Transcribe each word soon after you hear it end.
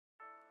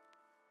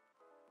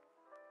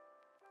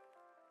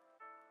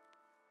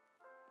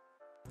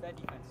bed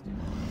defense too. Make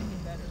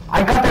it better.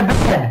 I got the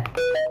bed!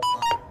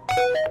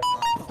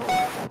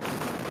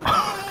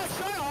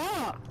 Shut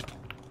up!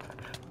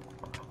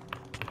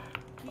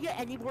 Can you get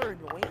any more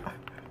annoying?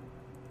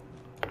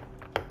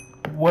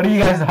 What are you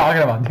guys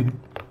talking about, dude?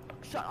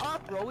 Shut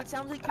up, bro. It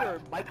sounds like your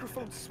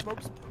microphone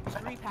smokes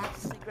 3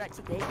 packs of cigarettes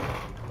a day.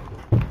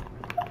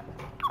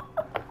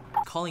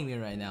 Calling me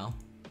right now.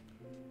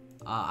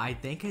 I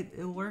think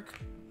it'll work.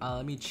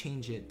 Let me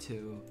change it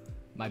to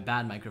my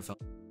bad microphone.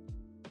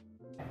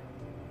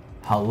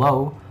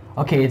 Hello?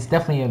 Okay, it's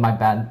definitely my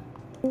bad.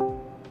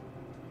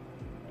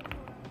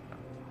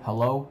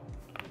 Hello?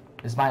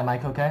 Is my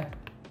mic okay?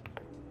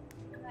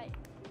 Right.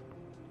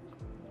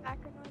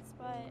 Background noise,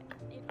 but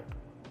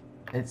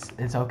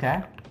It's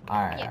okay?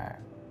 Alright, Yeah. alright.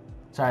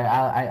 Sorry,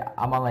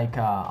 I'm on like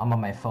I'm on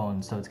my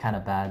phone, so it's kind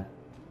of bad.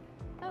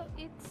 oh,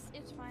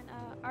 it's fine.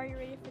 Are you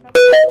ready for that?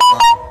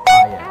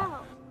 Oh yeah.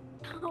 Ow!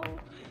 Oh.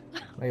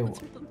 Wait,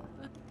 What's wrong?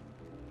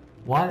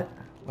 what?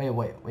 Wait,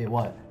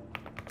 what?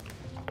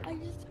 I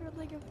just heard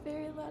like a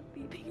very loud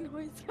beeping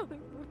noise coming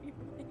from your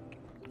mic.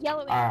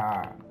 Yellow ink.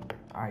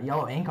 Alright,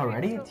 yellow ink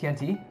already? So-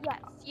 TNT?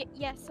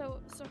 Yes. So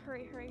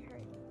hurry.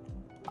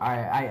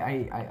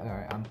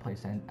 Alright, I'm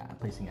placing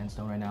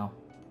endstone right now.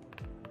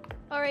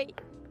 All right.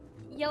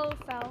 Yellow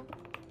fell.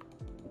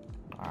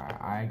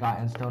 Alright, I got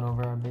endstone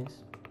over our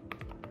base.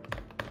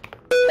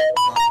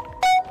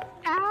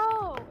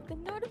 Ow! The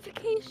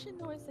notification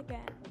noise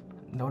again.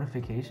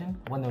 Notification?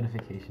 What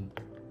notification?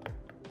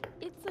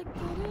 It's like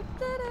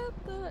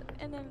da-da-da-da-da,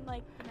 and then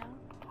like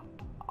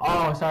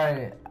Oh,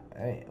 sorry.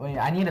 Wait,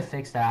 I need to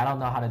fix that. I don't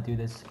know how to do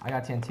this. I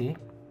got TNT.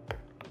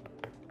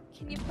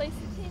 Can you place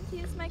the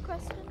TNT is my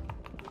question?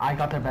 I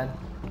got their bed.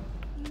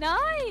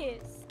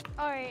 Nice!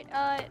 Alright,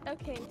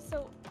 okay,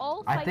 so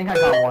all I fight- think I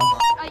got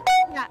one.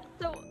 yeah,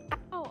 so,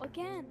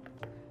 again.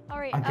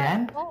 Alright,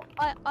 Again?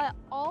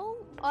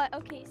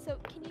 okay, so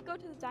can you go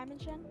to the diamond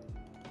gen?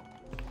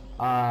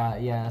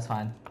 Yeah, that's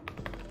fine.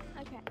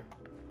 Okay.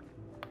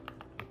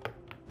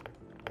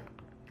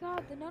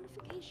 God, the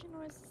notification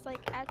noise is like,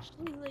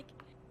 actually, like,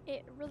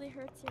 it really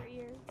hurts your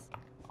ears.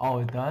 Oh,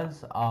 it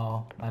does?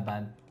 Oh, my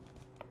bad.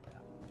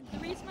 The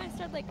reason I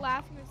started, like,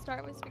 laughing to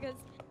start was because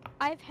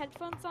I have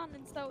headphones on,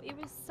 and so it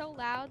was so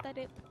loud that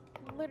it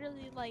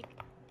literally, like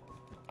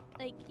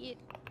it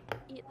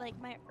like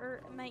my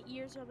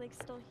ears are like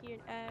still here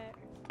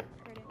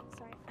hurting.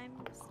 Sorry, I'm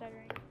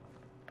stuttering.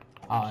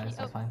 Oh,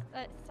 that's fine.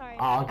 Sorry.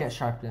 I'll get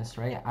sharpness,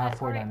 right? Yeah, I have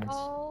 4 alright, diamonds.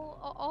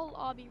 All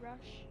obby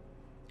rush.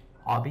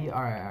 Obby?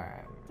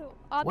 Alright. So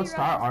obby What rush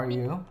star is are me-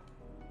 you?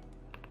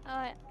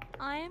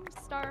 I'm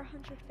star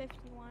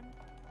 151.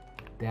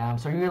 Damn,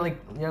 so you're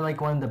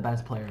like one of the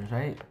best players,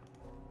 right?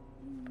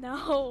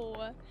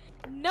 No.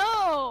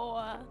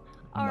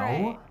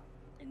 Alright.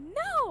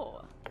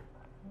 No.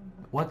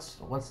 What's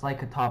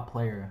like a top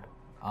player?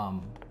 A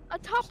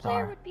top Star.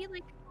 player would be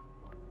like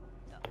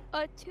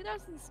a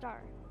 2000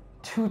 star.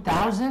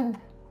 2000?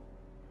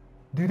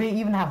 Do they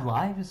even have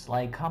lives?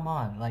 Like, come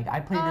on. Like, I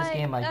play this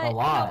game like a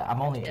lot. no,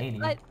 I'm only 80.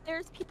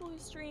 There's people who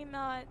stream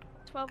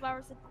 12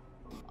 hours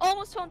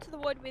almost fell into the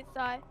wood with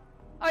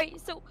alright,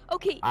 so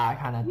okay. I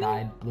kinda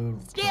died. Blue.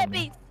 Stay at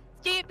base.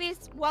 Stay at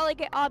base while I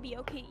get obby,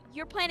 okay?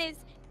 Your plan is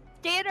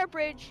stay at our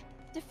bridge,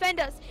 defend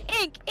us.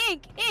 Ink!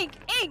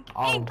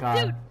 Oh, God.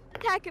 Dude,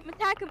 attack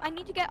him. I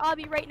need to get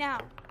obby right now.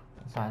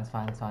 It's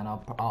fine.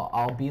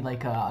 I'll be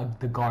like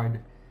the guard.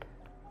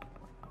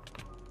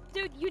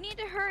 Dude, you need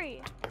to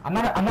hurry. I'm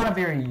not a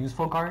very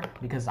useful guard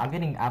because I'm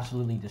getting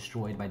absolutely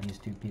destroyed by these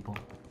 2 people.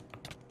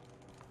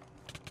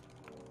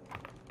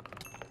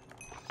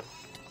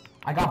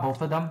 I got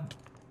both of them.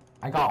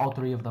 I got all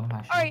 3 of them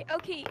actually. Alright,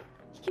 okay.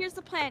 Here's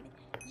the plan.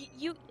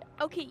 You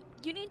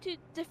need to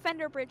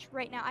defend our bridge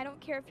right now. I don't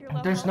care if you're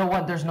level. There's no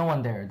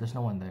one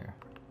there.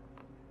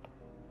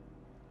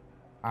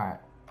 Alright.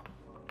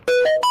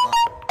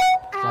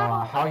 So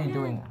how are you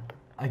doing?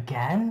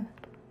 Again?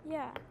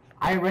 Yeah.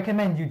 I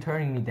recommend you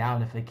turning me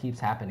down if it keeps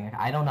happening.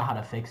 I don't know how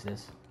to fix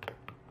this.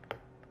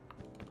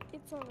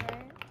 It's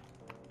alright.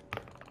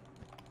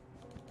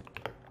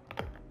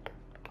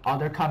 Oh,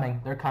 they're coming.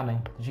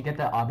 Did you get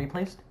that obby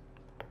placed?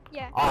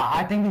 Yeah. Oh,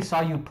 I think we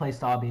saw you place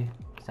the obby,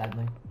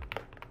 sadly.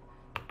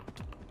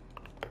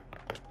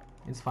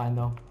 It's fine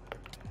though.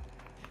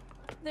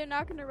 They're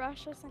not gonna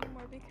rush us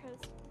anymore because.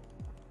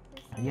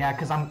 Yeah,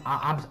 cause I'm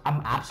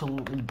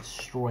absolutely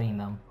destroying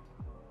them.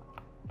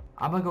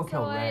 I'm gonna go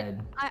kill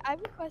Red. I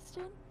have a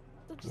question.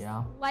 So just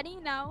Yeah. letting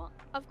you know,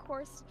 of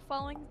course,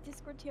 following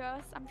Discord to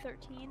us, I'm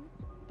 13.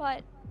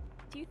 But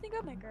do you think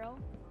I'm a girl?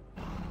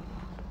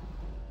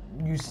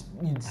 You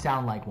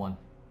sound like one.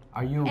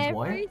 Are you a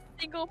boy? Every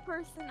single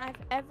person I've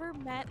ever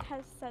met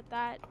has said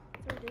that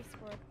through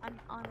Discord. I'm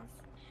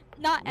honest.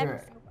 Not every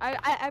single.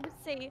 I would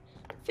say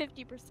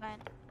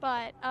 50%.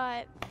 But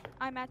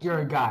I'm actually. You're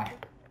a guy.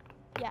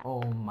 Yeah.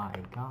 Oh my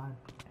god.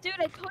 Dude,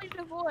 I told you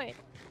to avoid.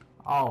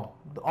 Oh,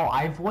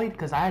 I avoid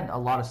because I had a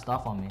lot of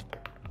stuff on me.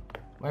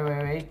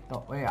 Wait.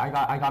 Don't, wait, I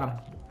got him.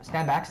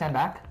 Stand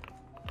back.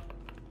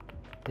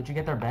 Did you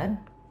get their bed?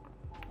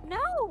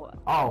 No.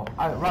 Oh,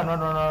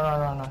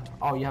 run.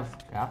 Oh, you have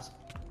gaps?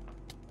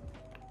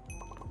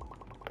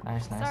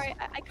 Nice, nice. Sorry,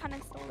 I kind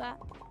of stole that.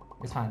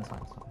 It's fine, it's fine,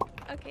 it's fine.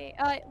 Okay,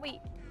 wait.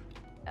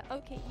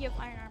 Okay, you have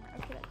iron armor.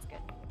 Okay, that's good.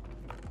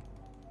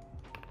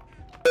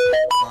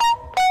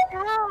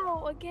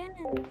 Ow, again.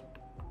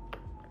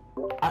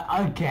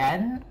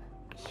 Again?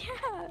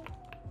 Yeah.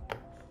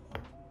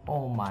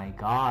 Oh my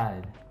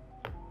god.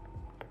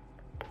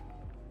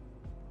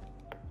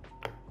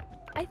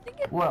 I think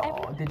it's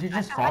Well, did you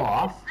just fall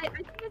off? I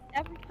think it's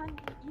every time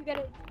you get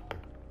a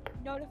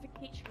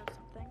notification or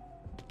something.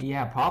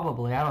 Yeah,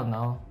 probably. I don't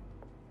know.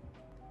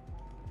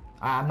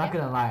 I'm not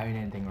gonna lie or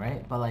anything,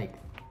 right? But like,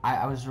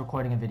 I was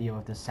recording a video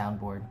with this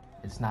soundboard.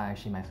 It's not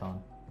actually my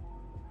phone.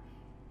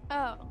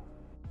 Oh.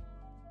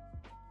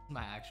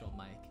 My actual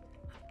mic.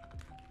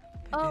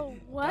 Oh,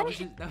 what?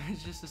 That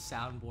was just a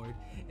soundboard.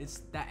 It's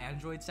that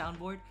Android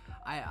soundboard.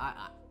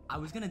 I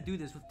was gonna do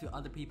this with two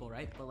other people,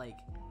 right? But like,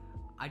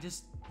 I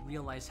just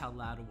realized how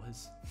loud it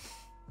was.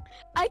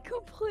 I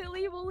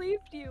completely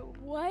believed you.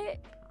 What?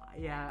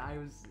 Yeah, I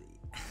was.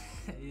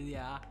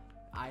 Yeah,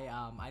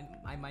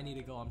 I might need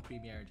to go on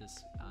Premiere,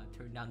 just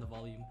turn down the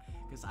volume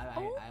because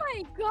Oh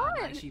my god,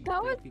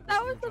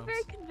 that was a very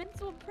eardrums.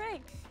 convincing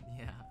prank.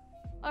 Yeah.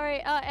 All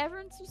right,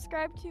 everyone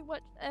subscribe to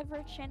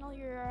whatever channel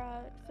you're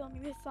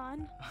filming this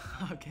on.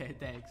 Okay,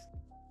 thanks.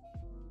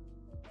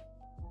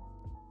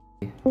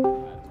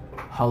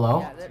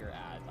 Hello? Yeah,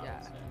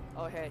 yeah.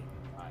 Oh, hey.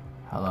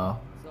 Hello.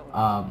 So,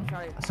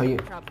 So you,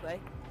 trying to play?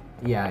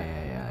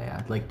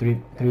 yeah. Like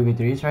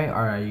 3v3s, right? Or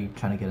are you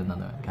trying to get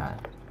another guy?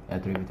 Yeah,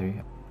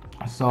 3v3.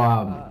 So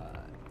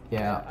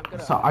yeah. I'm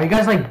gonna- So are you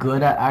guys like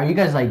good at? Are you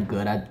guys like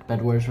good at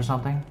Bedwars or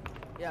something?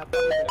 Yeah,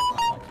 probably.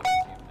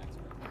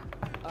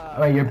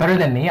 Wait, you're better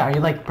than me? Are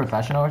you like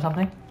professional or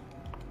something?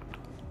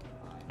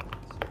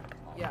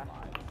 Yeah.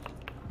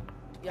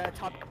 Yeah,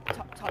 top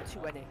 2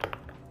 NA.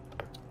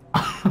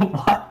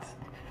 What?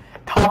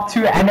 Top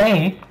 2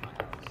 NA?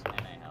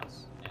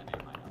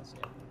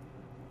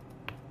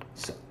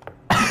 So,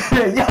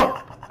 yo,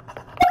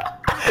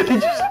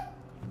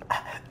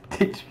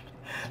 did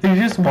you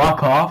just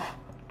walk off?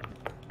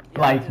 Yeah,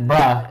 Like, dude,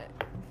 bruh.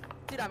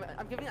 Dude,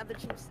 I'm giving other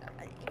teams.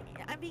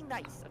 I'm being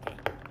nice, okay?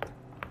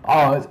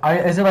 Oh,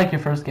 is it like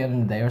your first game of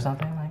the day or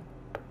something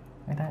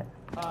like that?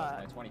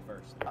 My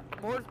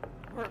 21st.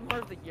 more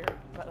of the year,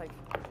 but like.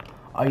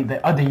 Oh,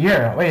 the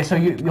year. Wait, so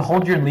you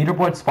hold your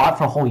leaderboard spot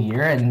for a whole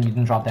year and you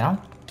didn't drop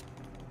down?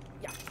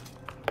 Yeah.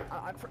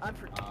 I'm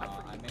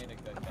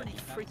pretty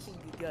freaking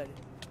good.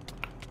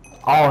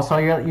 Oh, so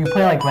you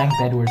play like ranked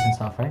Bedwars and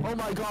stuff, right? Oh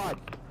my god.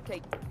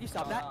 Okay, you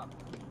stop that.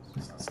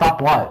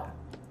 Stop what?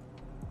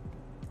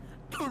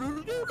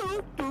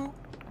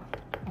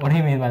 What do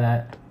you mean by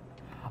that?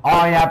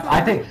 Oh yeah,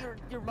 I think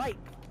Your mic.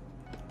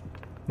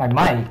 my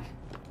mic.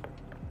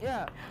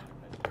 Yeah.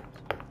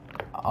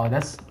 Oh,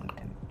 that's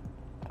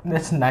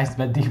nice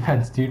but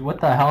defense, dude. What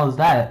the hell is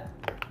that?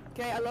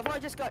 Okay, I love how I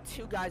just got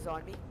 2 guys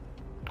on me.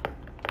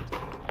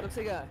 It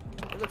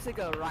looks like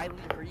a Riley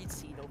Reid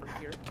scene over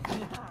here.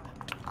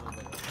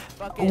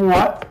 Fucking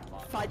What?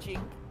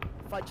 fudging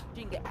adult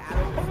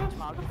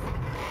photography.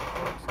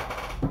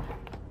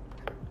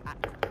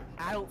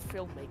 Adult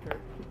filmmaker.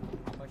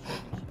 How much do you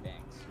think she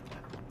banks?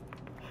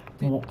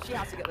 Dude, she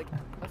has to get like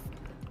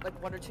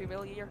 1 or 2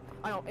 mil a year.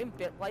 I don't know, in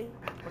BitLife,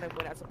 when I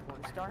went as a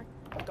porn star,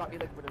 it got me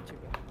like 1 or 2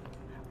 mil.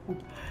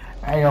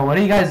 Hey yo, what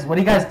are you guys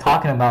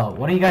talking about?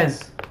 What are you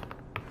guys?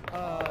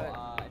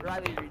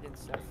 Riley Reid and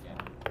stuff.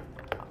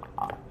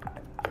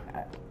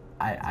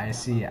 I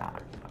see.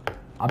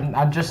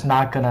 I'm just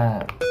not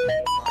gonna.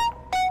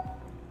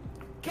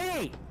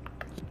 Okay,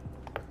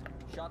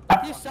 Shut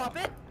can you stop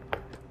it?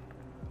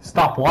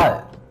 Stop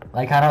what?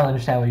 Like I don't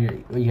understand what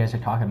you guys are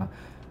talking about.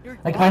 You're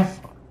Like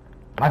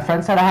my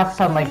friend said I have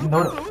some like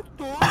no.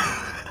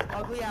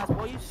 ugly ass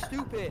boy, you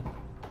stupid.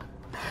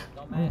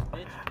 Dumbass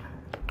bitch.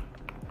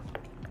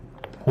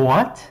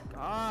 What?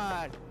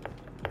 God.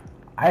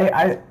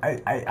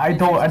 I don't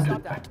Stop under.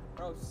 that.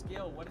 Bro,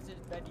 skill, what does his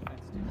bed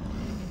defense do? Make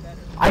it better.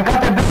 I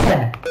got the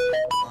bed.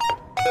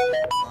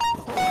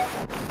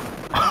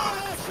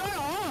 Shut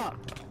up!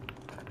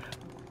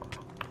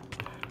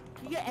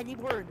 Can you get any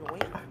more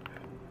annoying?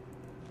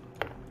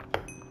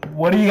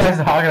 What are you guys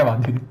talking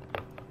about, dude?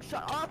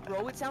 Shut up,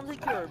 bro. It sounds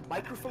like your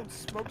microphone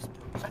smokes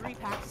 3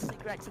 packs of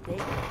cigarettes a day.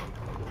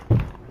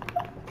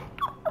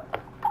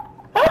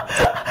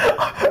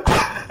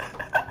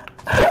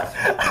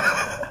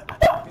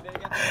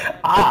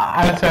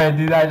 I'm sorry,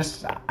 dude. I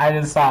just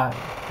saw it.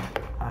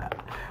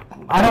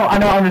 I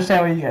don't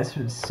understand what you guys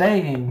are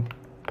saying.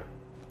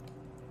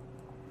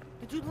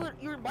 Did you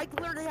your mic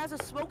literally has a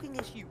smoking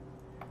issue.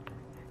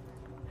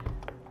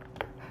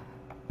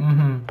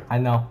 I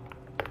know.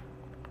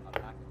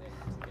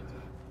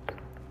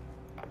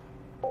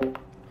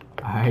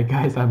 Alright,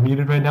 guys, I'm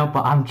muted right now,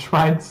 but I'm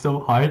trying so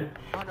hard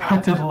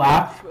not to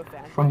laugh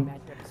from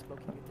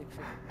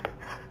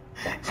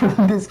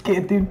this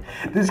kid, dude.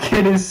 This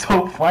kid is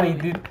so funny,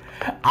 dude.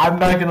 I'm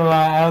not gonna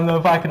lie. I don't know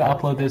if I can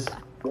upload this.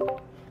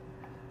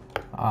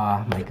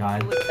 Ah, my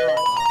god.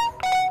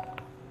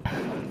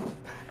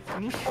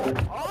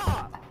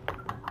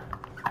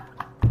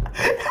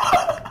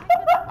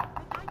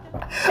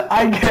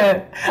 I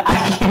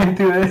can't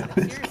do this.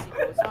 Seriously,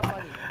 bro, it's not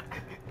funny.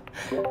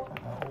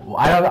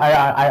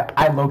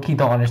 I low-key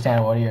don't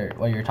understand what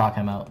you're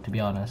talking about, to be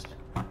honest.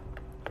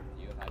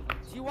 You have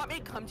Do you want me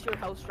to come to your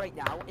house right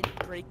now and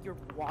break your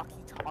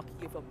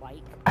walkie-talkie of a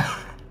mic?